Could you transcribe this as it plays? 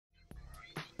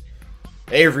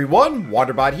Hey everyone,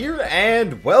 Wanderbot here,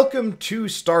 and welcome to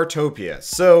Startopia.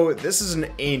 So, this is an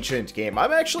ancient game.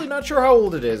 I'm actually not sure how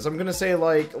old it is. I'm gonna say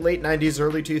like late 90s,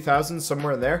 early 2000s,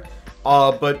 somewhere in there.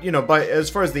 But, you know, as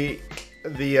far as the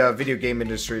video game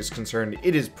industry is concerned,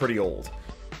 it is pretty old.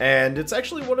 And it's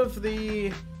actually one of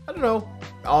the, I don't know,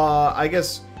 I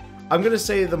guess, I'm gonna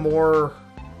say the more,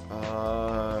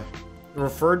 one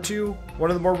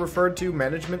of the more referred to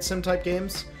management sim type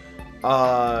games.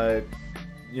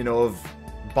 You know, of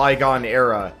bygone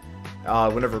era,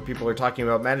 whenever people are talking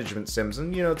about management sims,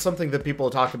 and you know, it's something that people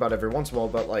talk about every once in a while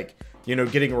about, like, you know,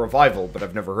 getting a revival, but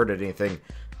I've never heard anything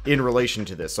in relation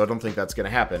to this, so I don't think that's gonna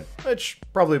happen, which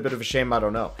probably a bit of a shame. I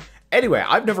don't know. Anyway,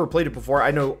 I've never played it before.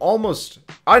 I know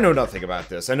nothing about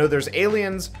this. I know there's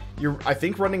aliens, you're, I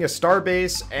think, running a star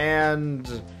base, and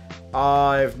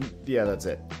yeah, that's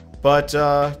it. But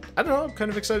I don't know, I'm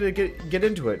kind of excited to get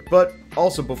into it. But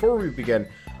also, before we begin,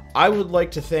 I would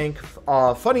like to thank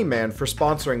Funny Man for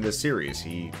sponsoring this series.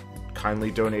 He kindly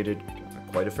donated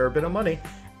quite a fair bit of money,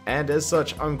 and as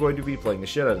such, I'm going to be playing the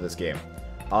shit out of this game.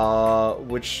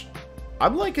 Which,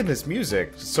 I'm liking this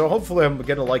music, so hopefully I'm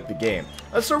gonna like the game.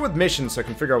 Let's start with missions so I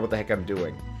can figure out what the heck I'm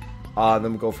doing. Then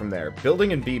we'll go from there.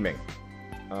 Building and beaming.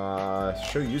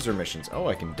 Show user missions. Oh,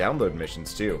 I can download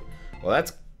missions too. Well,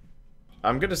 that's,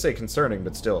 I'm gonna say concerning,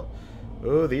 but still.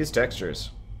 Ooh, these textures.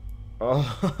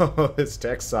 Oh, this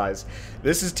text size.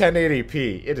 This is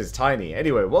 1080p. It is tiny.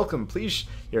 Anyway, welcome. Please,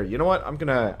 here. You know what? I'm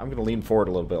gonna lean forward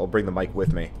a little bit. I'll bring the mic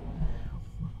with me.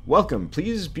 Welcome.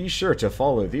 Please be sure to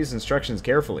follow these instructions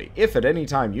carefully. If at any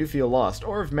time you feel lost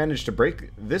or have managed to break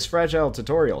this fragile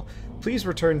tutorial, please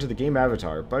return to the game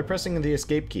avatar by pressing the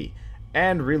escape key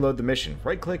and reload the mission.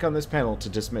 Right-click on this panel to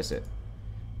dismiss it.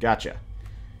 Gotcha.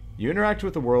 You interact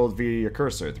with the world via your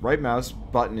cursor. The right mouse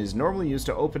button is normally used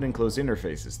to open and close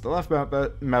interfaces. The left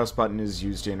mouse button is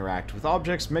used to interact with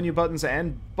objects, menu options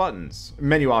and buttons.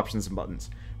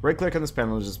 Right-click on this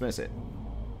panel to dismiss it.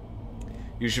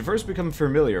 You should first become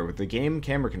familiar with the game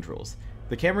camera controls.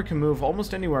 The camera can move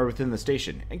almost anywhere within the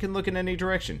station and can look in any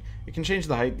direction. It can change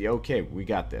the height. Okay, we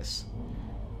got this.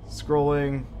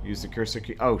 Scrolling. Use the cursor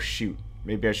key. Oh shoot!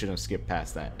 Maybe I should have skipped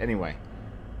past that. Anyway.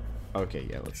 Okay,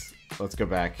 yeah, let's go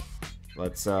back.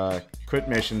 Let's quit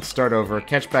mission, start over,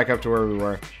 catch back up to where we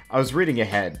were. I was reading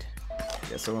ahead.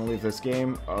 Guess I'm gonna leave this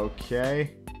game.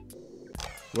 Okay.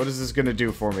 What is this gonna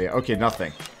do for me? Okay,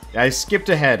 nothing. I skipped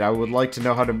ahead. I would like to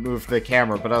know how to move the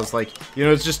camera, but I was like, you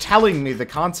know, it's just telling me the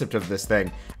concept of this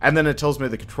thing, and then it tells me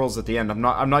the controls at the end. I'm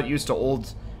not used to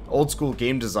old school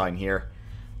game design here.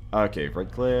 Okay,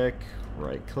 right click.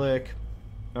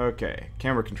 Okay,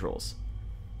 camera controls.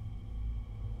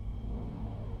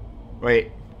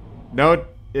 Wait. No,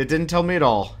 it didn't tell me at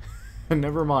all.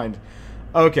 Never mind.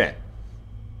 Okay.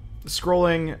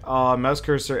 Scrolling, mouse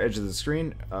cursor, edge of the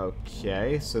screen.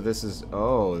 Okay, so this is...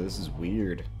 Oh, this is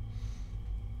weird.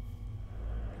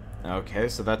 Okay,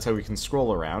 so that's how we can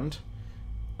scroll around.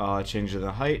 Change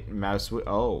the height, mouse...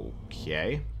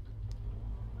 Okay.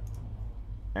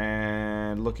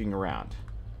 And looking around.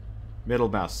 Middle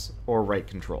mouse or right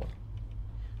control.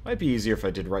 Might be easier if I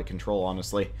did right control,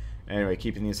 honestly. Anyway,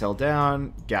 keeping these held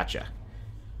down. Gotcha.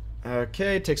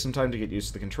 Okay, take some time to get used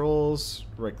to the controls.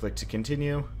 Right-click to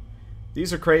continue.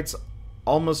 These are crates.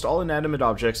 Almost all inanimate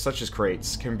objects, such as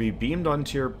crates, can be beamed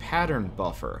onto your pattern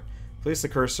buffer. Place the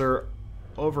cursor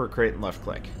over a crate and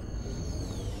left-click.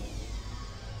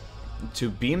 To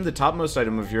beam the topmost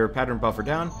item of your pattern buffer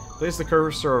down, place the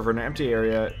cursor over an empty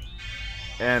area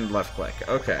and left-click.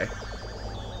 Okay.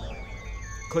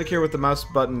 Click here with the mouse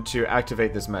button to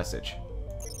activate this message.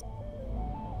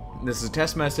 This is a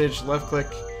test message. Left-click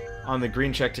on the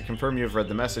green check to confirm you have read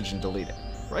the message and delete it.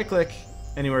 Right-click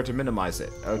anywhere to minimize it.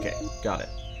 Okay, got it.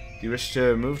 Do you wish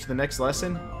to move to the next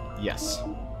lesson? Yes.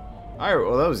 Alright,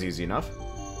 well that was easy enough.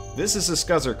 This is a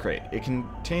Scuzzer crate. It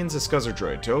contains a Scuzzer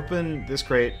droid. To open this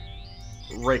crate,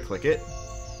 right-click it.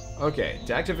 Okay,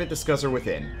 to activate the Scuzzer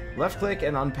within, left-click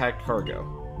and unpack cargo.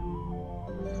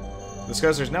 The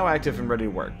Scuzzer is now active and ready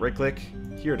to work. Right-click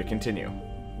here to continue.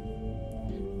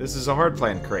 This is a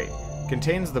hardplan crate.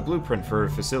 Contains the blueprint for a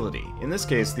facility. In this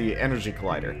case, the energy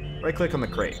collider. Right-click on the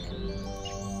crate.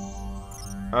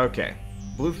 Okay.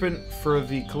 Blueprint for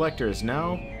the collector is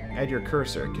now at your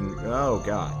cursor. Oh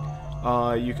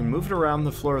god. You can move it around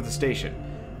the floor of the station.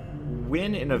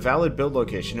 When in a valid build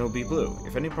location, it will be blue.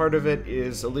 If any part of it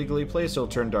is illegally placed, it will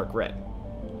turn dark red.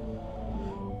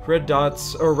 Red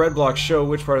dots, or red blocks show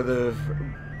which part of the...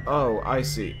 Oh, I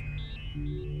see.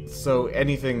 So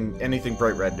anything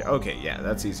bright red. Okay, yeah,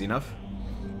 that's easy enough.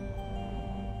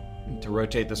 To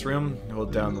rotate this room,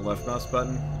 hold down the left mouse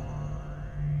button.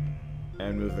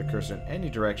 And move the cursor in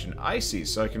any direction. I see,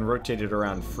 so I can rotate it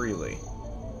around freely.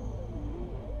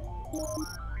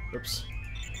 Oops.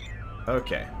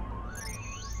 Okay. I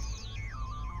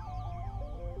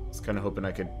was kind of hoping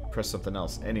I could press something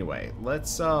else. Anyway,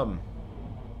 let's, okay.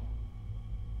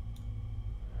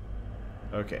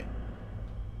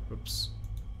 Oops.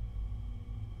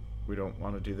 We don't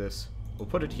want to do this. We'll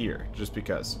put it here, just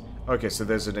because. Okay, so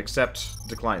there's an accept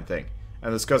decline thing.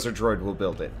 And the Scuzzer droid will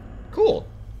build it. Cool.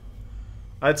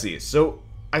 Let's see. So,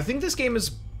 I think this game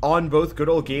is on both Good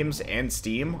Old Games and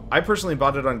Steam. I personally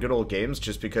bought it on Good Old Games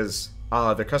just because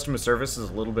their customer service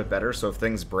is a little bit better, so if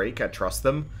things break, I trust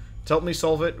them to help me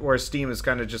solve it, whereas Steam is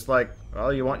kind of just like,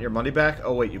 well, you want your money back?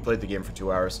 Oh wait, you played the game for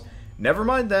 2 hours. Never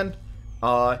mind then.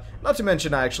 Not to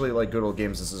mention I actually like Good Old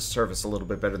Games as a service a little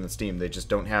bit better than Steam. They just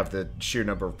don't have the sheer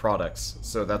number of products,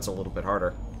 so that's a little bit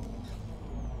harder.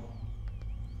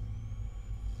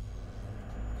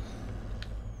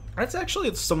 That's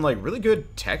actually some, like, really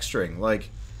good texturing. Like,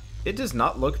 it does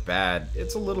not look bad.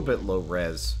 It's a little bit low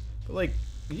res. But, like,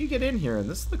 you get in here and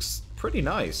this looks pretty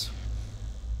nice.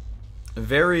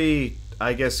 Very,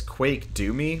 I guess, Quake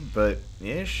doomy, but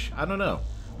ish? I don't know.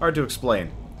 Hard to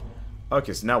explain.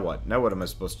 Okay, so now what? Now what am I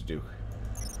supposed to do?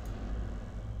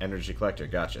 Energy collector,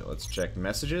 gotcha. Let's check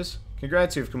messages.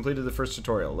 Congrats, you've completed the first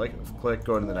tutorial. Click,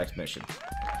 go to the next mission.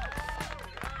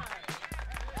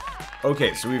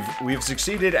 Okay, so we've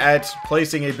succeeded at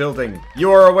placing a building.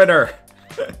 You are a winner!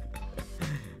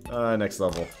 Next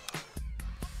level.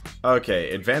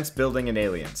 Okay, advanced building and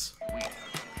aliens.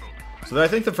 So I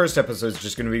think the first episode is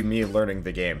just going to be me learning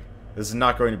the game. This is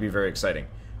not going to be very exciting.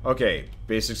 Okay,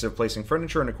 basics of placing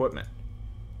furniture and equipment.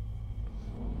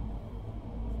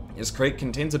 This crate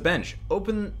contains a bench.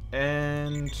 Open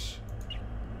and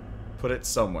put it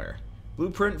somewhere.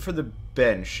 Blueprint for the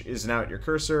bench is now at your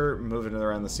cursor. Move it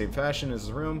around the same fashion as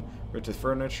the room. Rotate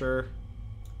furniture.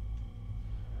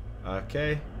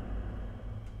 Okay.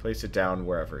 Place it down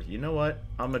wherever. You know what?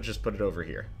 I'm gonna just put it over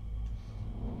here.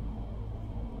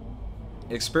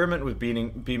 Experiment with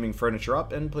beaming furniture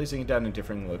up and placing it down in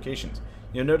different locations.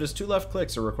 You'll notice 2 left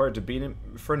clicks are required to beam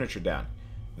furniture down.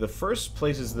 The first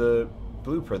places the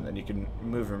blueprint, then you can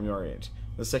move and reorient.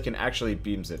 The second actually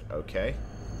beams it. Okay.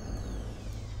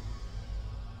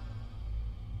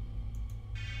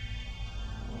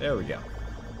 There we go.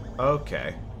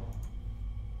 Okay.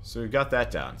 So we've got that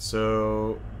down.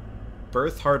 So,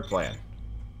 birth hard plan.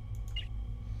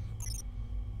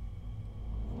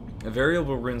 A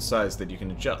variable room size that you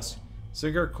can adjust.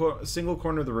 Single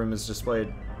corner of the room is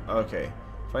displayed. Okay.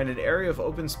 Find an area of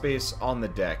open space on the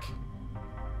deck.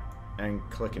 And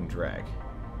click and drag.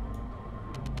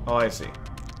 Oh, I see.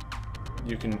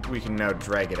 We can now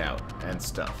drag it out and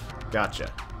stuff.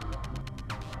 Gotcha.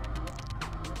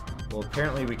 Well,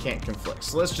 apparently we can't conflict.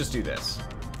 So let's just do this.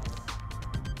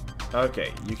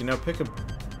 Okay, you can now pick a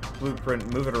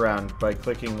blueprint, move it around by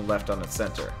clicking left on its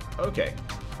center. Okay,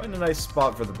 find a nice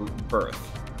spot for the berth.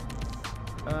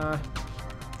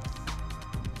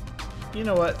 You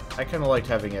know what? I kind of like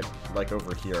having it, like,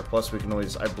 over here. Plus, we can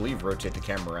always, I believe, rotate the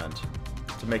camera around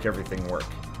to make everything work.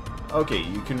 Okay,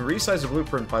 you can resize a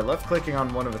blueprint by left-clicking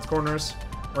on one of its corners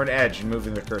or an edge and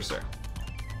moving the cursor.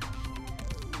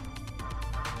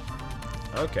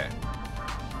 Okay.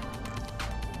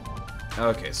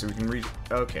 Okay, so we can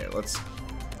okay, let's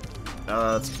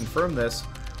confirm this.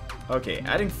 Okay,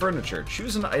 adding furniture.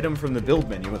 Choose an item from the build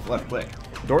menu with left click.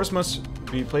 Doors must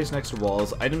be placed next to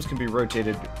walls. Items can be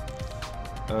rotated.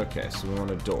 Okay, so we want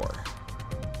a door.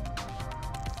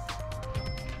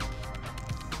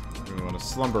 We want a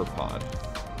slumber pod.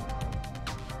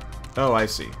 Oh, I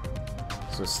see.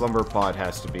 So slumber pod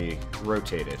has to be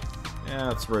rotated. Yeah,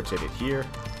 let's rotate it here.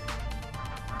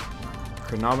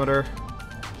 Chronometer.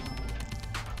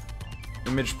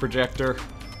 Image projector.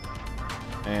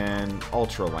 And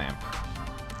ultra lamp.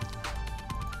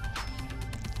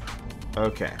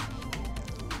 Okay.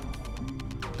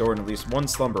 Door and at least one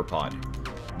slumber pod.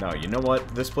 No, you know what?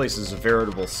 This place is a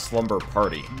veritable slumber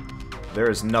party. There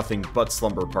is nothing but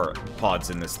slumber pods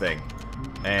in this thing.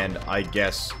 And I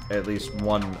guess at least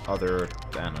one other...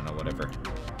 I don't know, whatever.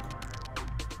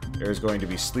 There's going to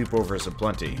be sleepovers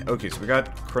aplenty. Okay, so we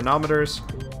got chronometers.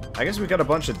 I guess we got a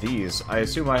bunch of these. I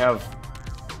assume I have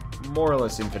more or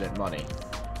less infinite money.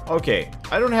 Okay,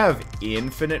 I don't have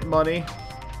infinite money,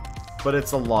 but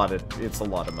it's a lot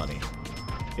of money.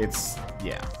 It's...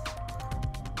 yeah.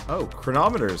 Oh,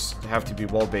 chronometers have to be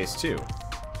wall-based too.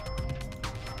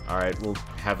 Alright, we'll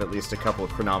have at least a couple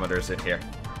of chronometers in here.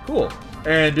 Cool.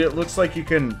 And it looks like you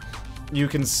can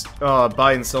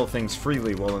buy and sell things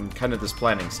freely while in kind of this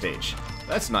planning stage.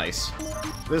 That's nice.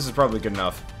 This is probably good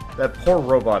enough. That poor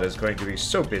robot is going to be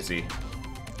so busy.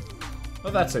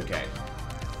 Well, that's okay.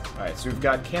 Alright, so we've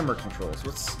got camera controls.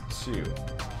 What's 2?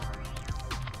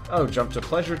 Oh, jump to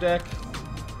pleasure deck,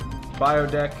 bio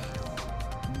deck,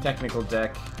 technical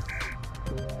deck.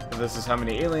 This is how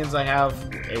many aliens I have,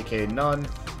 aka none.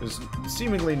 There's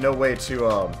seemingly no way to,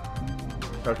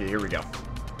 okay, here we go.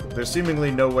 There's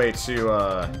seemingly no way to,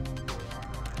 I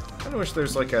kinda wish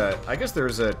there's like a, I guess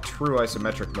there's a true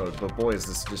isometric mode, but boy is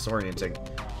this disorienting,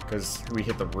 because we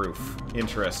hit the roof.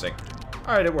 Interesting.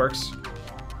 Alright, it works.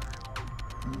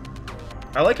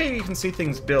 I like how you can see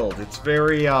things build. It's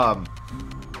very, oh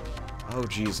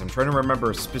geez, I'm trying to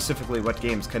remember specifically what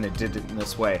games kind of did it in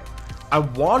this way. I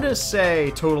want to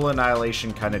say Total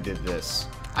Annihilation kind of did this.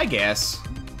 I guess.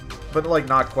 But, like,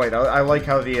 not quite. I like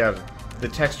how the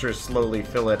textures slowly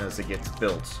fill in as it gets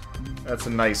built. That's a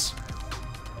nice...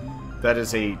 That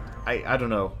is a... I don't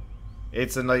know.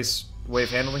 It's a nice way of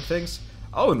handling things.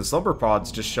 Oh, and the slumber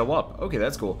pods just show up. Okay,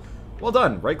 that's cool. Well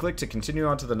done. Right-click to continue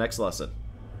on to the next lesson.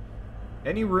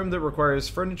 Any room that requires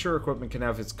furniture or equipment can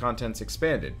have its contents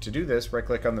expanded. To do this,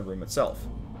 right-click on the room itself.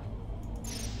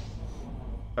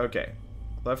 Okay.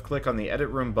 Left-click on the Edit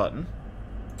Room button.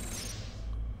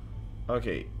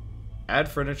 Okay. Add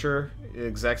furniture,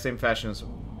 exact same fashion as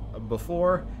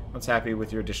before. Once happy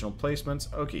with your additional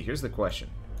placements. Okay, here's the question.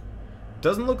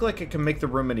 Doesn't look like it can make the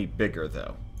room any bigger,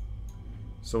 though.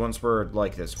 So once we're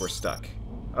like this, we're stuck.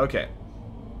 Okay.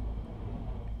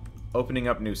 Opening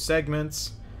up new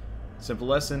segments. Simple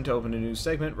lesson: to open a new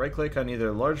segment, right-click on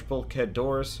either large bulkhead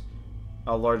doors.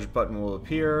 A large button will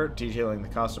appear, detailing the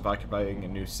cost of occupying a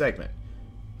new segment.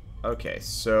 Okay,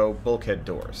 so bulkhead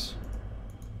doors.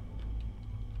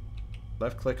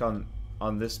 Left-click on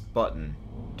this button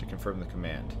to confirm the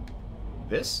command.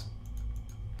 This?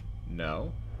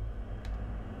 No.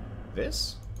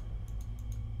 This?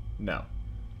 No.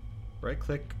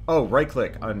 Right-click... Oh,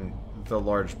 right-click on the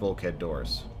large bulkhead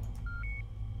doors.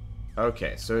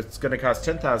 Okay, so it's going to cost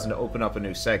 10,000 to open up a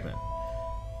new segment.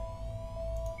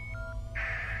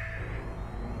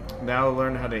 Now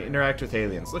learn how to interact with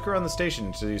aliens. Look around the station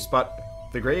until you spot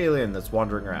the gray alien that's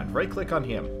wandering around. Right-click on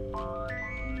him.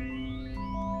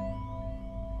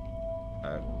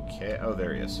 Okay, oh,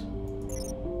 there he is.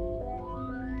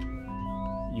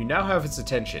 You now have its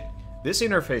attention. This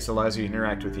interface allows you to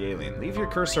interact with the alien. Leave your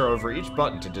cursor over each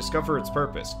button to discover its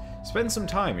purpose. Spend some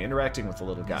time interacting with the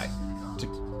little guy. To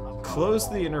close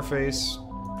the interface,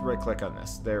 right-click on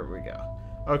this. There we go.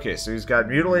 Okay, so he's got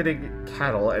mutilating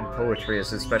cattle and poetry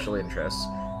as his special interests.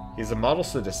 He's a model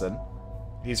citizen.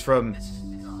 He's from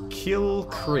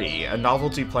Kilcree, a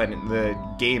novelty planet in the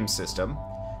game system.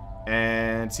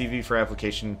 And CV for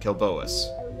application Kilboas.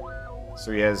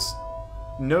 So he has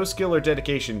no skill or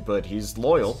dedication, but he's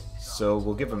loyal, so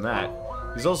we'll give him that.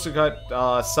 He's also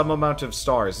got some amount of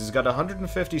stars. He's got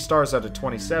 150 stars out of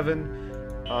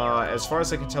 27. As far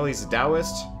as I can tell, he's a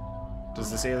Taoist. Does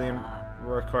this alien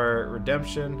require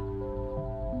redemption?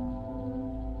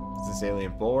 Is this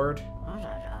alien bored?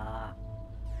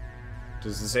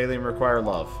 Does this alien require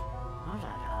love?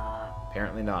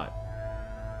 Apparently not.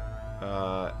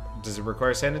 Does it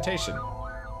require sanitation?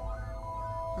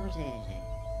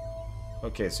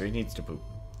 Okay, so he needs to poop.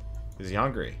 Is he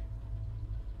hungry?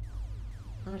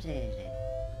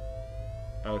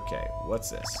 Okay,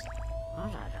 what's this?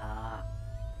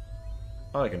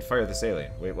 Oh, I can fire this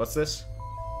alien. Wait, what's this?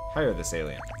 Hire this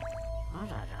alien.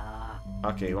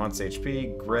 Okay, he wants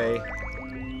HP, gray,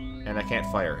 and I can't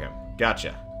fire him.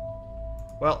 Gotcha.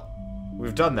 Well,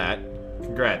 we've done that.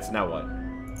 Congrats, now what?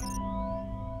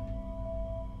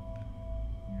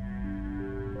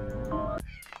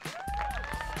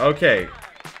 Okay,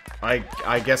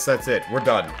 I guess that's it. We're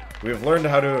done. We've learned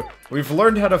how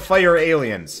to fire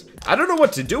aliens. I don't know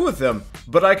what to do with them,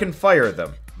 but I can fire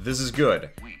them. This is good.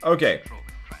 Okay.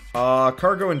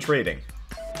 Cargo and trading.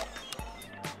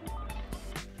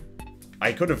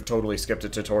 I could have totally skipped a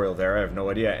tutorial there, I have no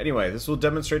idea. Anyway, this will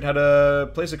demonstrate how to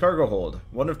place a cargo hold.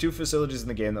 One of 2 facilities in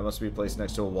the game that must be placed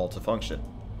next to a wall to function.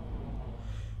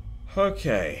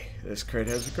 Okay, this crate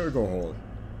has a cargo hold.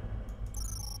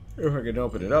 If I can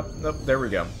open it up. Nope, there we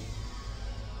go.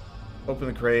 Open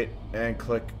the crate and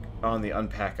click on the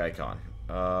unpack icon.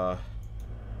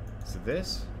 Is it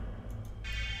this?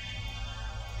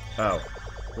 Oh,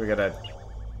 we gotta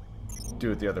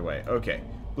do it the other way. Okay.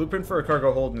 Blueprint for a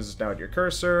cargo hold is now at your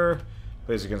cursor.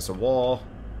 Place against a wall.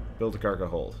 Build a cargo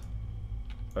hold.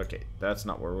 Okay, that's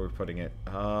not where we're putting it.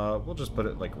 We'll just put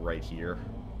it like right here.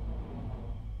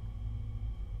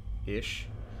 Ish.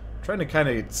 Trying to kind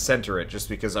of center it just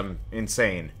because I'm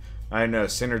insane. I know,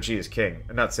 synergy is king.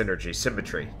 Not synergy,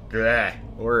 symmetry. Blah,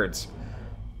 words.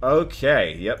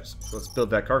 Okay, yep, so let's build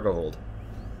that cargo hold.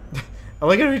 I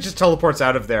like how he just teleports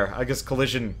out of there. I guess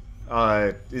collision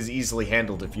is easily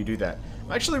handled if you do that.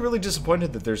 I'm actually really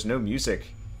disappointed that there's no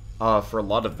music for a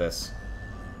lot of this.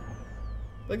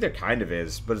 Like there kind of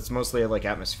is, but it's mostly like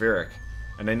atmospheric,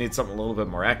 and I need something a little bit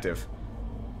more active.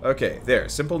 Okay, there.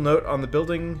 Simple note on the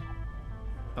building.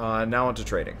 Now onto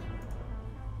trading.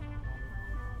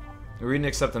 Read and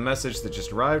accept the message that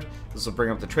just arrived. This will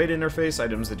bring up the trade interface,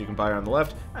 items that you can buy on the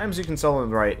left, items you can sell on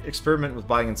the right. Experiment with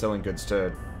buying and selling goods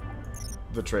to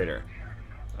the trader.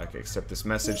 Okay, accept this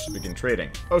message to begin trading.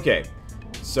 Okay,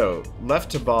 so left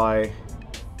to buy,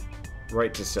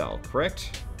 right to sell,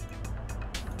 correct?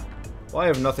 Well, I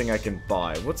have nothing I can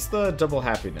buy. What's the double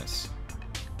happiness?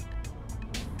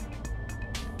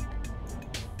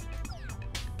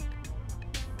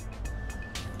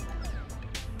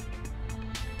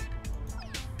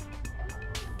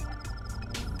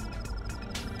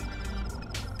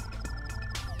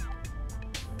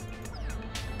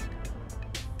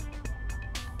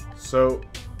 So,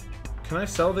 can I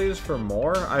sell these for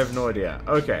more? I have no idea.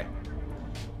 Okay.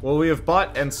 Well, we have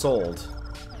bought and sold.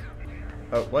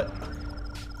 Oh, what?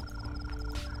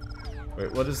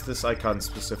 Wait, what does this icon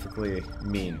specifically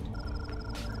mean?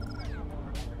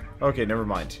 Okay, never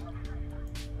mind.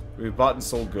 We've bought and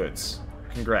sold goods.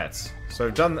 Congrats. So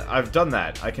I've done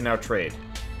that. I can now trade.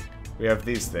 We have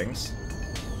these things.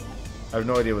 I have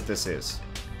no idea what this is.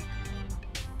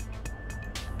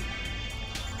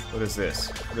 What is this?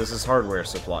 This is hardware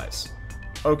supplies.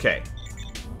 Okay.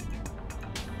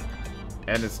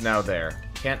 And it's now there.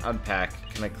 Can't unpack.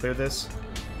 Can I clear this?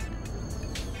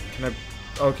 Can I...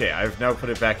 Okay, I've now put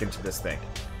it back into this thing.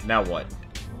 Now what?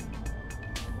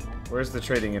 Where's the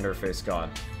trading interface gone?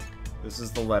 This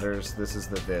is the letters. This is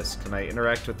the this. Can I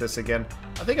interact with this again?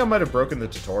 I think I might have broken the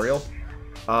tutorial.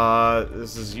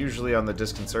 This is usually on the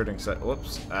disconcerting side.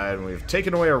 Whoops. And we've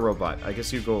taken away our robot. I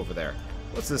guess you go over there.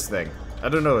 What's this thing? I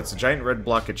don't know, it's a giant red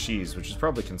block of cheese, which is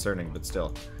probably concerning, but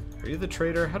still. Are you the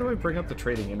trader? How do I bring up the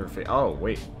trading interface? Oh,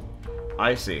 wait.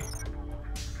 I see.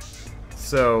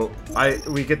 So,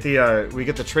 we get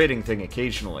the trading thing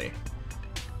occasionally.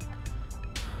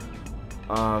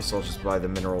 So I'll just buy the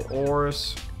mineral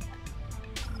ores.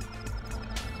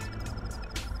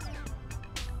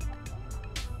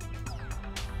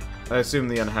 I assume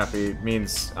the unhappy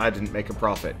means I didn't make a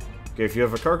profit. Okay, if you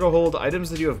have a cargo hold, items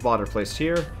that you have bought are placed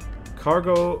here.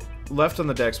 Cargo left on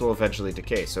the decks will eventually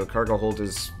decay, so cargo hold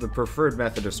is the preferred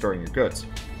method of storing your goods.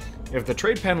 If the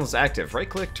trade panel is active,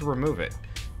 right-click to remove it.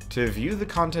 To view the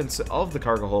contents of the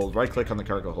cargo hold, right-click on the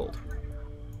cargo hold.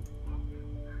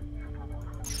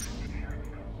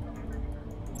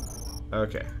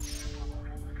 Okay.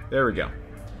 There we go.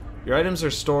 Your items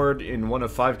are stored in one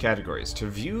of 5 categories. To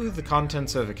view the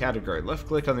contents of a category,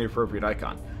 left-click on the appropriate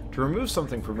icon. To remove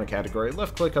something from a category,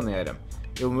 left-click on the item.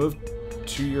 It will move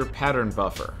to your pattern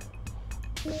buffer.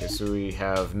 Okay, so we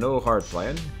have no hard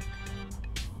plan.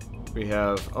 We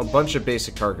have a bunch of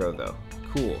basic cargo, though.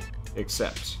 Cool.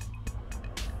 Except...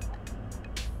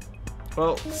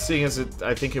 Well, seeing as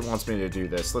I think it wants me to do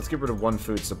this, let's get rid of one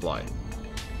food supply.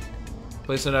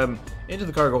 Place an item into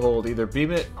the cargo hold, either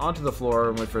beam it onto the floor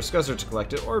and wait for a scuzzer to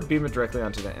collect it, or beam it directly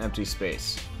onto the empty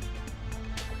space.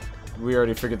 We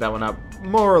already figured that one out,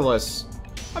 more or less.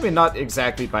 I mean, not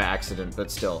exactly by accident,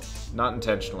 but still. Not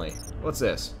intentionally. What's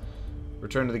this?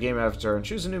 Return to the game avatar and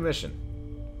choose a new mission.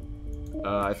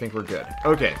 I think we're good.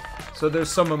 Okay, so there's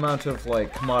some amount of,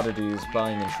 like, commodities,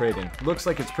 buying and trading. Looks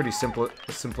like it's pretty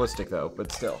simplistic, though,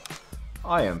 but still.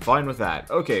 I am fine with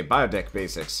that. Okay, biodeck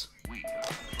basics.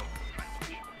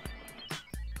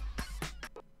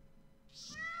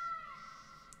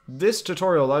 This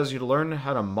tutorial allows you to learn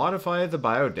how to modify the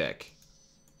biodeck.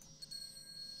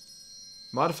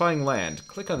 Modifying land.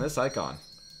 Click on this icon.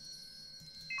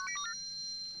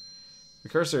 The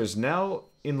cursor is now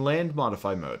in land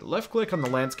modify mode. Left-click on the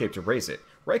landscape to raise it.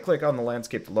 Right-click on the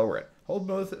landscape to lower it. Hold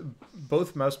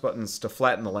both mouse buttons to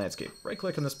flatten the landscape.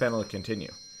 Right-click on this panel to continue.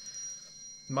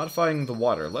 Modifying the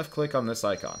water. Left-click on this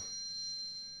icon.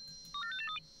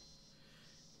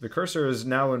 The cursor is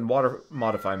now in water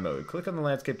modify mode. Click on the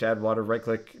landscape to add water.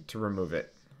 Right-click to remove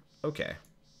it. Okay.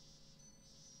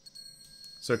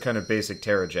 So kind of basic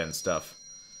TerraGen stuff.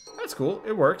 That's cool.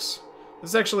 It works. This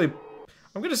is actually...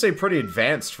 I'm going to say pretty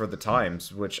advanced for the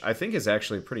times, which I think is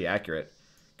actually pretty accurate.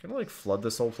 Can I, like, flood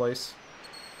this whole place?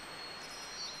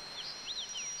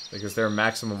 Like, is there a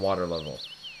maximum water level?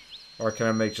 Or can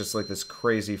I make just, like, this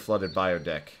crazy flooded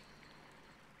biodeck?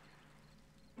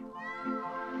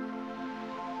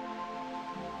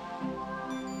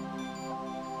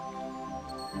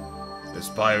 This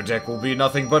biodeck will be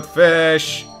nothing but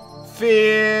fish!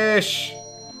 Fish!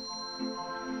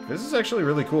 This is actually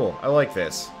really cool. I like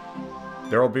this.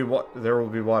 There will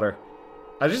be water.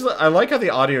 I like how the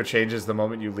audio changes the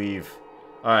moment you leave.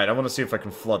 Alright, I want to see if I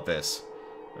can flood this.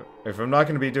 If I'm not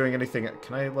going to be doing anything...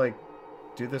 Can I, like,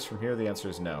 do this from here? The answer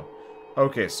is no.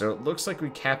 Okay, so it looks like we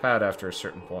cap out after a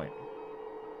certain point.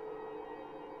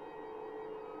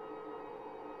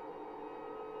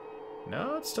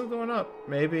 No, it's still going up.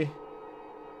 Maybe.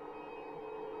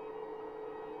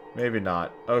 Maybe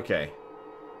not. Okay.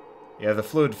 Yeah, the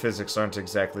fluid physics aren't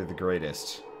exactly the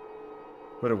greatest.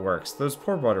 But it works. Those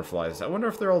poor butterflies. I wonder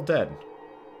if they're all dead.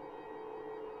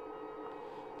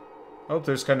 I hope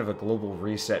there's kind of a global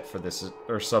reset for this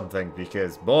or something,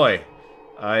 because, boy,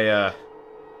 I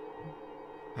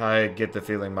get the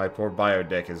feeling my poor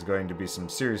biodeck is going to be some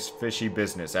serious fishy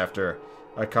business after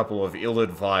a couple of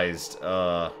ill-advised,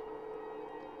 I'm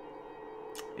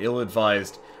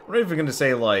not even going to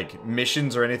say, like,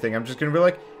 missions or anything. I'm just going to be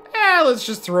like, let's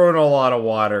just throw in a lot of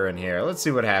water in here. Let's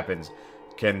see what happens.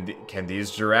 Can these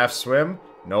giraffes swim?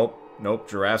 Nope. Nope,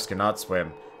 giraffes cannot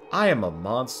swim. I am a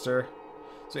monster.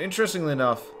 So, interestingly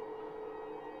enough,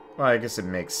 well, I guess it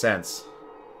makes sense.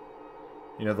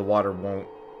 You know, the water won't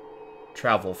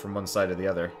travel from one side to the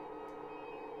other.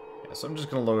 Yeah, so I'm just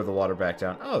going to lower the water back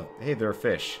down. Oh, hey, there are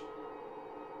fish.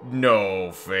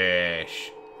 No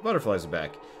fish. Butterflies are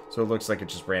back. So it looks like it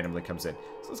just randomly comes in.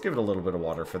 So let's give it a little bit of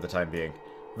water for the time being.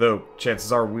 Though,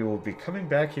 chances are we will be coming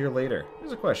back here later.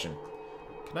 Here's a question.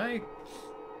 Can I...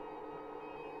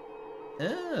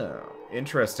 Oh,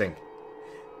 interesting.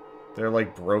 They're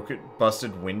like broken,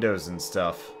 busted windows and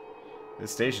stuff.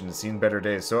 This station has seen better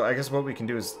days. So I guess what we can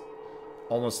do is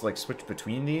almost like switch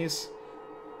between these.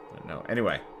 I don't know.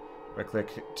 Anyway, right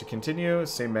click to continue.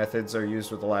 Same methods are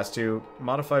used with the last two.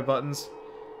 Modify buttons.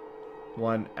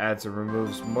 One adds or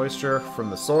removes moisture from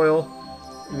the soil.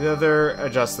 The other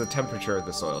adjusts the temperature of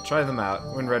the soil. Try them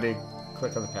out. When ready,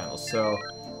 click on the panel. So,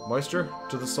 moisture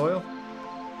to the soil?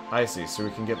 I see. So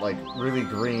we can get like really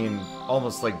green,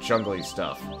 almost like jungly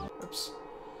stuff. Oops.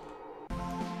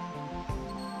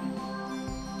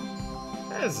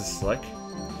 This is slick.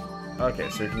 Okay,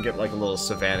 so you can get like a little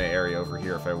savanna area over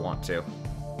here if I want to.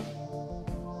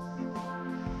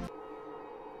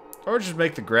 Or just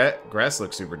make the grass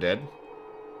look super dead.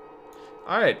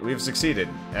 Alright, we've succeeded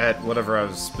at whatever I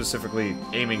was specifically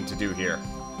aiming to do here.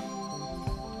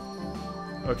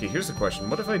 Okay, here's the question.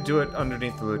 What if I do it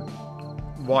underneath the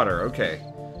water? Okay.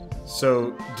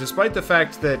 So, despite the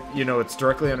fact that, you know, it's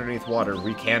directly underneath water,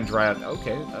 we can dry out...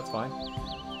 Okay, that's fine.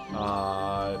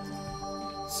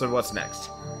 So what's next?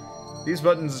 These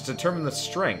buttons determine the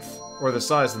strength, or the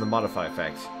size of the modify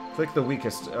effect. Click the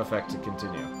weakest effect to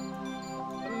continue.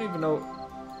 I don't even know...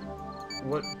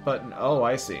 What button... Oh,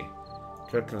 I see.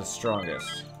 Click the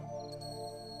strongest.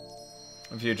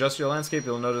 If you adjust your landscape,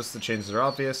 you'll notice the changes are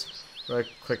obvious. Right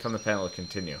click on the panel to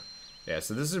continue. Yeah,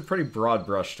 so this is a pretty broad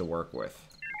brush to work with.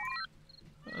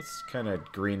 Let's kind of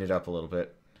green it up a little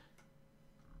bit.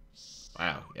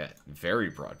 Wow, yeah, very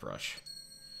broad brush.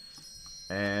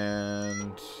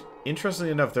 And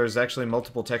interestingly enough, there's actually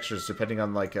multiple textures depending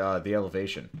on like the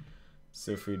elevation.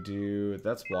 So if we do,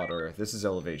 that's water. This is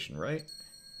elevation, right?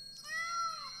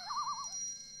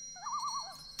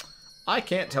 I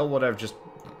can't tell what I've just...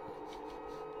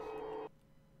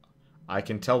 I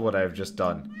can tell what I've just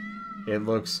done. It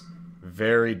looks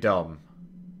very dumb.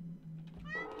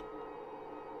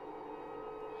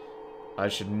 I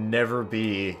should never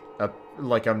be a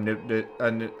like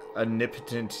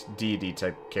omnipotent deity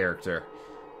type character.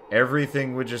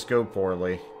 Everything would just go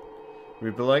poorly.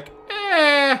 We'd be like,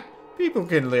 people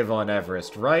can live on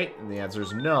Everest, right? And the answer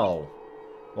is no.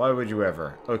 Why would you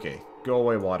ever? Okay, go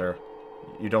away, water.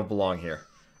 You don't belong here.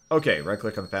 Okay,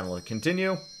 right-click on the panel to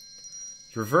continue.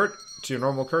 To revert to your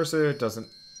normal cursor, it doesn't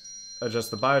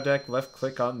adjust the biodeck.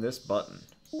 Left-click on this button.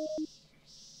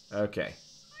 Okay,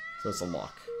 so it's a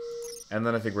lock. And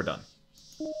then I think we're done.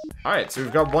 Alright, so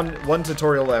we've got one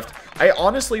tutorial left. I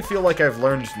honestly feel like I've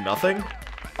learned nothing.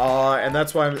 And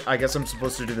that's why I guess I'm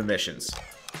supposed to do the missions.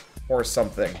 Or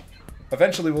something.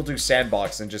 Eventually we'll do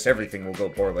sandbox and just everything will go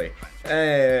poorly.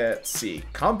 Let's see.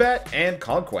 Combat and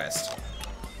conquest.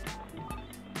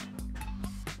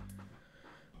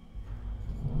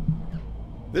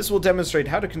 This will demonstrate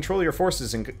how to control your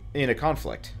forces in a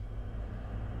conflict.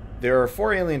 There are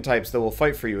 4 alien types that will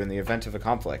fight for you in the event of a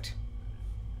conflict.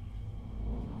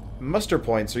 Muster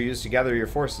points are used to gather your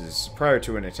forces prior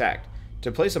to an attack.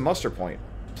 To place a muster point,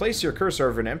 place your cursor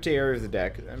over an empty area of the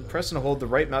deck and press and hold the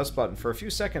right mouse button for a few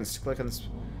seconds to click on this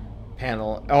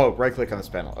panel. Oh, right click on this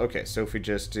panel. Okay, so if we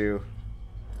just do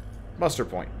muster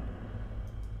point.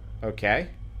 Okay.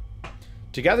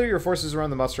 To gather your forces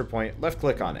around the muster point, left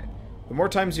click on it. The more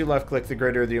times you left click, the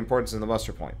greater the importance of the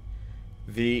muster point.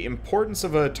 The importance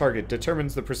of a target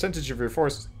determines the percentage of your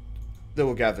force that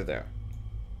will gather there.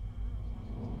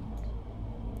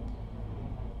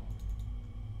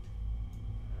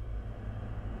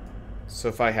 So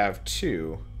if I have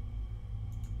 2...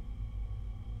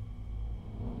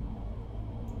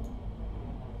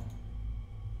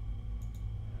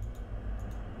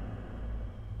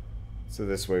 So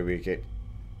this way we get...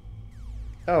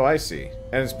 Oh, I see.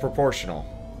 And it's proportional.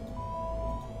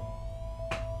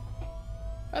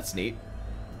 That's neat.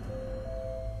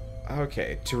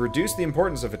 Okay, to reduce the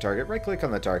importance of a target, right-click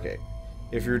on the target.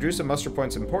 If you reduce a muster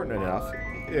point's important enough,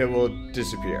 it will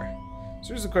disappear. So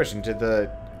here's the question,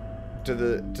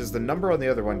 does the number on the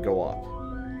other one go up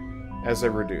as I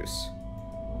reduce?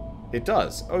 It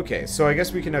does. Okay, so I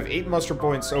guess we can have 8 muster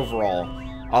points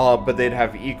overall, but they'd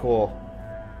have equal...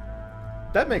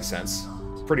 That makes sense.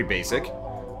 Pretty basic.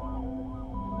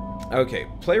 Okay,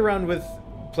 play around with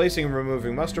placing and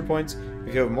removing muster points.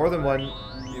 If you have more than one,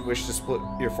 you wish to split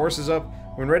your forces up.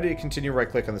 When ready to continue,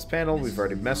 right-click on this panel. We've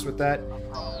already messed with that.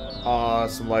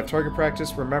 Some live target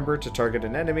practice. Remember to target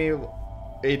an enemy,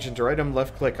 agent, or item,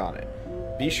 left-click on it.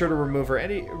 Be sure to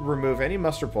remove any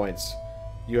muster points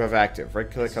you have active.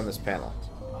 Right-click on this panel.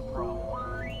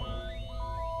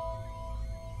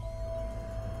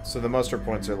 So the muster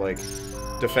points are like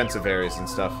defensive areas and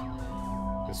stuff.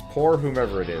 This poor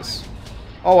whomever it is.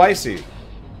 Oh, I see.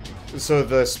 So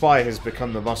the spy has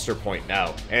become the muster point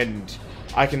now, and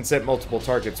I can set multiple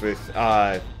targets with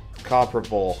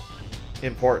comparable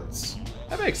importance.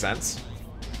 That makes sense.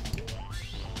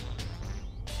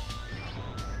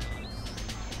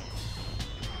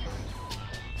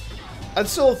 I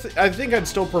think I'd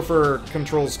still prefer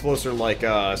controls closer like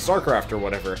StarCraft or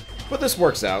whatever, but this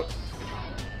works out.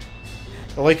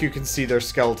 Like you can see their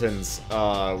skeletons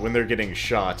when they're getting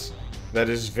shot. That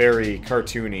is very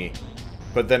cartoony.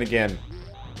 But then again,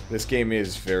 this game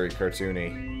is very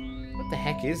cartoony. What the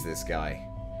heck is this guy?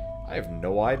 I have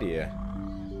no idea.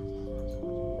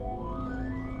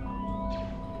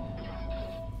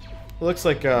 It looks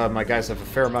like my guys have a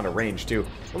fair amount of range too.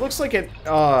 It looks like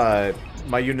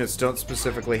my units don't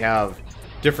specifically have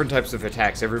different types of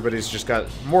attacks. Everybody's just got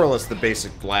more or less the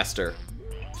basic blaster.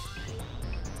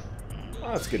 Oh,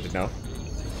 that's good to know.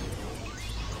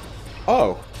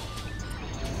 Oh.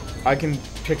 I can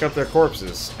pick up their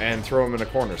corpses and throw them in a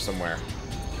corner somewhere.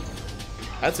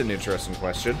 That's an interesting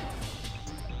question.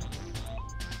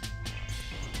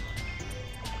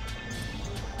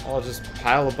 I'll just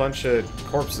pile a bunch of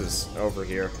corpses over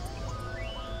here.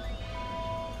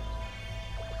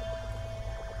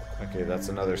 Okay, that's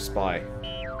another spy.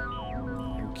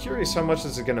 I'm curious how much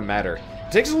this is going to matter.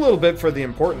 It takes a little bit for the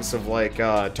importance of, like,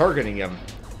 targeting him.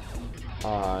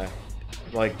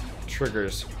 Like,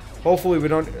 triggers. Hopefully we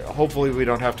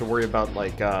don't have to worry about,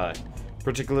 like,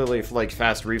 particularly if, like,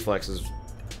 fast reflexes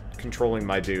controlling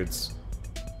my dudes.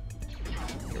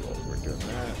 Okay, well, we're doing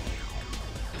that.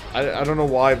 I don't know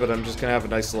why, but I'm just gonna have a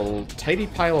nice little tidy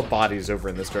pile of bodies over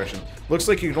in this direction. Looks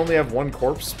like you can only have one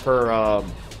corpse per,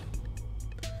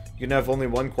 you can have only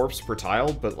one corpse per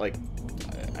tile, but, like,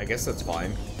 I guess that's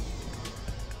fine.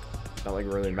 Not like it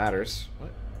really matters.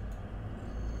 What?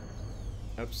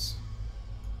 Oops.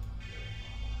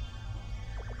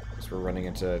 Guess we're running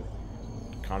into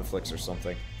conflicts or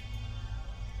something.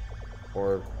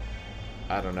 Or,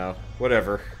 I don't know.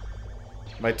 Whatever.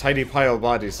 My tiny pile of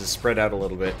bodies is spread out a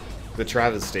little bit. The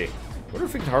travesty. I wonder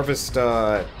if we can harvest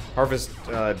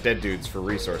dead dudes for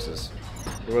resources.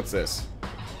 Hey, what's this?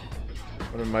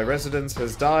 One of my residents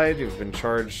has died. You've been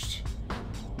charged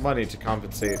money to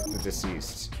compensate the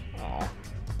deceased. Aw.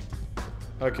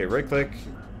 Okay, right click.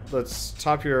 Let's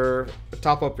top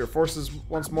up your forces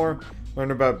once more.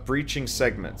 Learn about breaching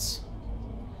segments.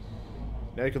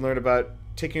 Now you can learn about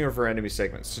taking over enemy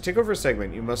segments. To take over a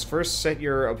segment, you must first set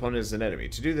your opponent as an enemy.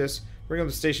 To do this, bring up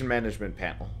the station management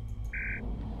panel.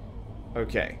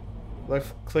 Okay.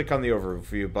 Left click on the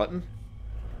overview button.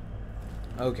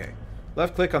 Okay.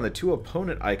 Left click on the 2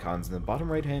 opponent icons in the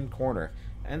bottom right hand corner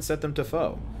and set them to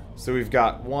foe. So we've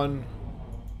got one...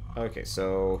 Okay,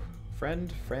 so...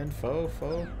 Friend, foe,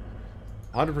 foe?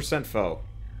 100% foe.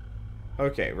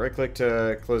 Okay, right click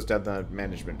to close down the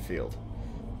management field.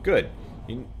 Good.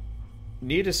 You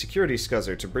need a security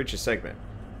scuzzer to breach a segment.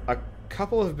 A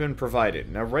couple have been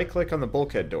provided. Now right click on the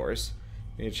bulkhead doors.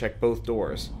 You need to check both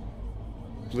doors.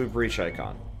 Blue breach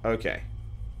icon. Okay.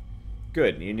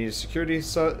 Good. You need a security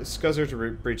scuzzer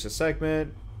to breach the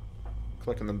segment.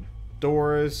 Click on the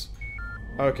doors.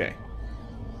 Okay.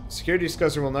 Security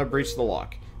scuzzer will now breach the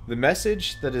lock. The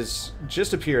message that has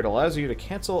just appeared allows you to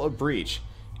cancel a breach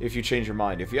if you change your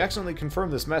mind. If you accidentally confirm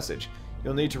this message,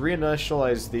 You'll need to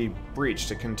reinitialize the breach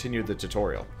to continue the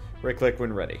tutorial. Right-click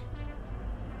when ready.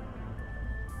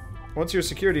 Once your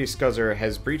security scuzzer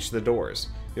has breached the doors,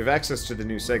 you have access to the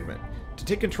new segment. To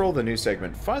take control of the new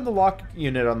segment, find the lock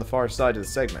unit on the far side of the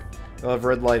segment. It'll have a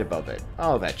red light above it.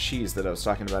 Oh, that cheese that I was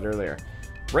talking about earlier.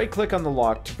 Right-click on the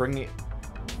lock to bring it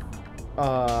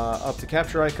up the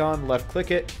capture icon,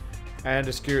 left-click it, and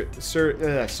a security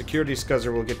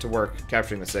scuzzer will get to work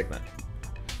capturing the segment.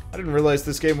 I didn't realize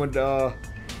this game would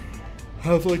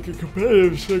have like a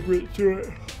competitive segment to it.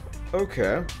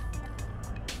 Okay.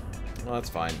 Well, that's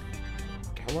fine.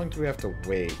 How long do we have to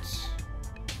wait?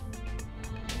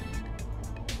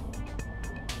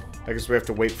 I guess we have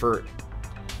to wait for...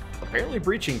 Apparently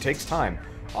breaching takes time.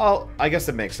 Well, I guess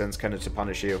it makes sense, kind of to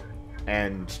punish you.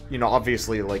 And, you know,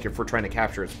 obviously, like, if we're trying to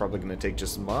capture, it's probably going to take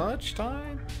just as much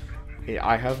time. Hey,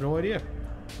 I have no idea.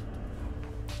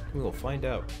 We will find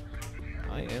out.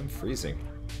 I am freezing.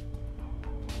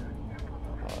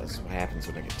 Oh, this is what happens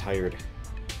when I get tired.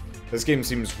 This game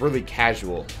seems really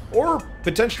casual. Or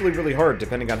potentially really hard,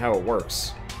 depending on how it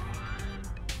works.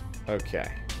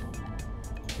 Okay.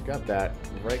 We got that.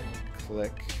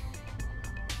 Right-click.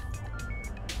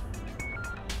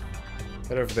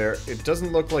 Head over there. It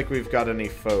doesn't look like we've got any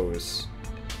foes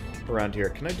around here.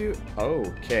 Can I do... Oh,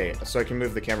 okay. So I can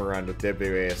move the camera around with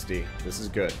WASD. This is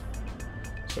good.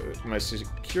 So my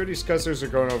security scuzzers are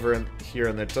going over in here,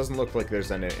 and it doesn't look like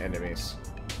there's any enemies.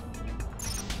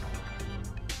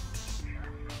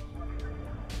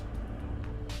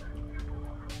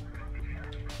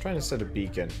 Trying to set a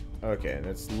beacon. Okay, and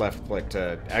it's left click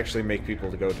to actually make people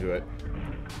to go to it.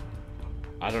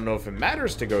 I don't know if it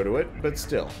matters to go to it, but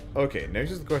still. Okay, now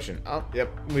here's the question. Oh, yep,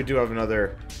 we do have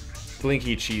another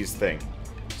blinky cheese thing.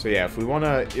 So yeah, if we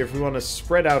wanna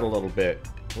spread out a little bit,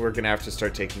 we're gonna have to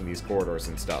start taking these corridors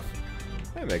and stuff.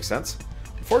 That makes sense.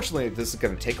 Unfortunately, this is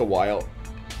gonna take a while.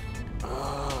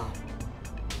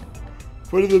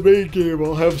 But in the main game,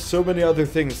 I'll have so many other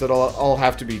things that I'll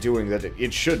have to be doing that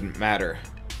it shouldn't matter.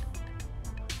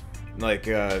 Like,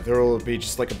 there will be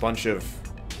just like a bunch of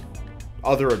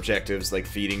other objectives, like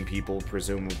feeding people,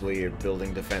 presumably, or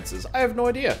building defenses. I have no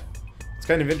idea. It's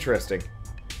kind of interesting.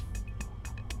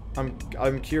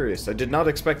 I'm curious. I did not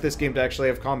expect this game to actually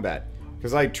have combat,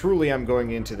 because I truly am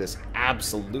going into this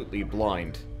absolutely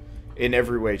blind in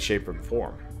every way, shape, and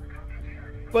form.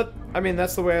 But, I mean,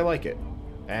 that's the way I like it.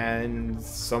 And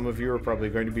some of you are probably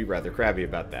going to be rather crabby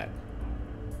about that.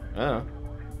 I don't know.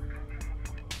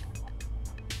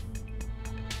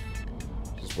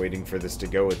 Just waiting for this to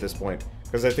go at this point,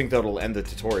 because I think that'll end the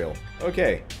tutorial.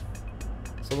 Okay.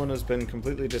 Someone has been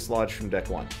completely dislodged from deck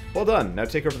 1. Well done. Now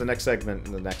take over the next segment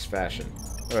in the next fashion.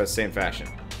 Or same fashion.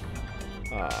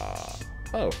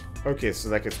 Oh. Okay, so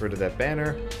that gets rid of that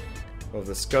banner. Of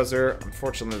the scuzzer.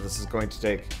 Unfortunately, this is going to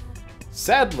take,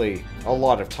 sadly, a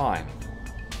lot of time.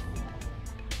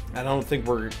 I don't think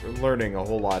we're learning a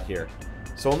whole lot here.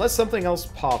 So unless something else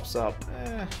pops up,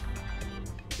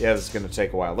 yeah, this is going to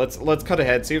take a while. Let's cut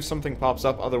ahead, see if something pops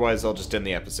up. Otherwise, I'll just end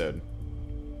the episode.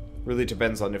 Really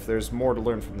depends on if there's more to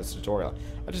learn from this tutorial.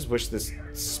 I just wish this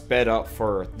sped up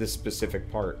for this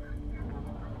specific part.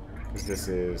 Because this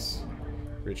is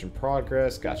reach in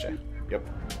progress. Gotcha. Yep.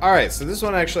 Alright, so this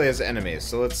one actually has enemies,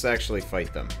 so let's actually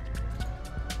fight them.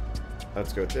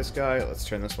 Let's go with this guy. Let's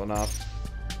turn this one off.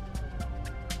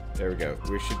 There we go.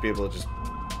 We should be able to just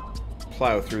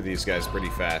plow through these guys pretty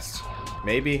fast.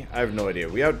 Maybe? I have no idea.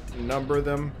 We outnumber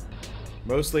them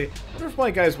mostly. I wonder if my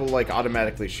guys will, like,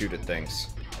 automatically shoot at things.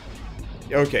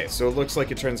 Okay, so it looks like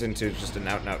it turns into just an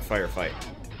out-and-out firefight.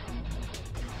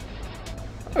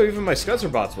 Oh, even my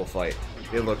scuzzer bots will fight,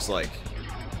 it looks like.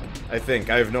 I think.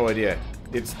 I have no idea.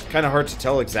 It's kind of hard to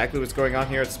tell exactly what's going on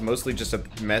here. It's mostly just a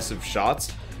mess of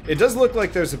shots. It does look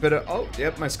like there's a bit of... Oh,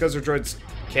 yep, my scuzzer droids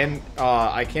can...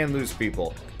 I can lose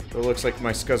people. It looks like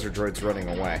my scuzzer droid's running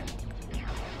away.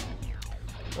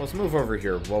 Well, let's move over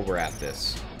here while we're at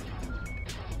this.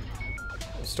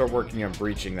 We'll start working on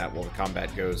breaching that while the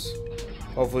combat goes.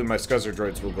 Hopefully my scuzzer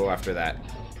droids will go after that.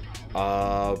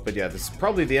 But yeah, this is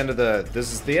probably the end of the...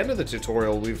 This is the end of the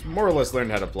tutorial. We've more or less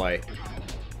learned how to play.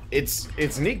 It's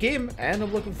a neat game, and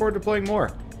I'm looking forward to playing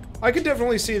more. I could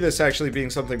definitely see this actually being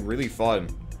something really fun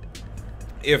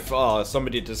if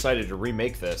somebody decided to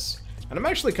remake this. And I'm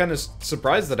actually kind of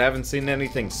surprised that I haven't seen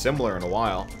anything similar in a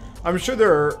while. I'm sure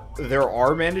there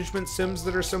are management sims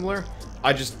that are similar.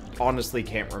 I just honestly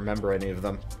can't remember any of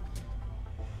them.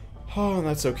 Oh, and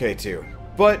that's okay too.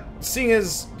 But seeing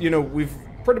as, you know, we've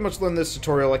pretty much learned this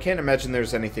tutorial, I can't imagine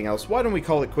there's anything else. Why don't we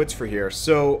call it quits for here?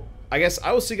 So I guess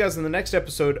I will see you guys in the next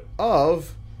episode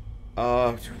of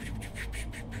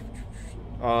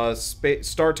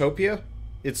Startopia.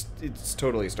 It's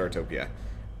totally Startopia.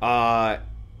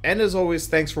 And as always,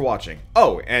 thanks for watching.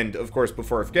 Oh, and of course,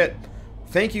 before I forget,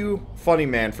 thank you, Funny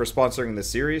Man, for sponsoring this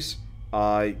series.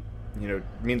 You know,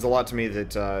 it means a lot to me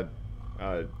that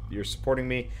you're supporting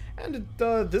me, and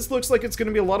this looks like it's going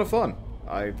to be a lot of fun.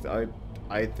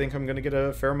 I think I'm going to get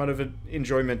a fair amount of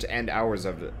enjoyment and hours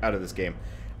out of this game.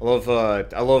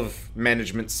 I love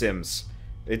management sims.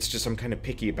 It's just I'm kind of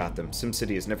picky about them.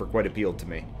 SimCity has never quite appealed to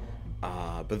me.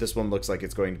 But this one looks like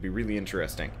it's going to be really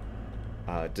interesting.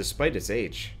 Despite its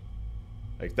age.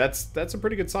 Like, that's a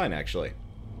pretty good sign, actually.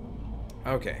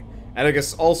 Okay. And I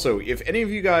guess also, if any of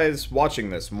you guys watching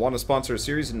this want to sponsor a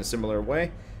series in a similar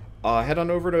way, head on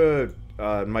over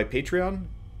to my Patreon.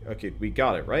 Okay, we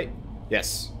got it, right?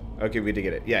 Yes. Okay, we did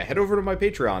get it. Yeah, head over to my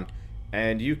Patreon,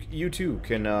 and you too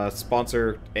can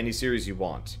sponsor any series you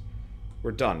want.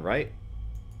 We're done, right?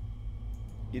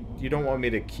 You don't want me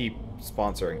to keep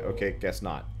sponsoring. Okay, guess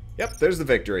not. Yep, there's the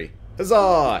victory.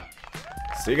 Huzzah!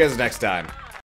 See you guys next time.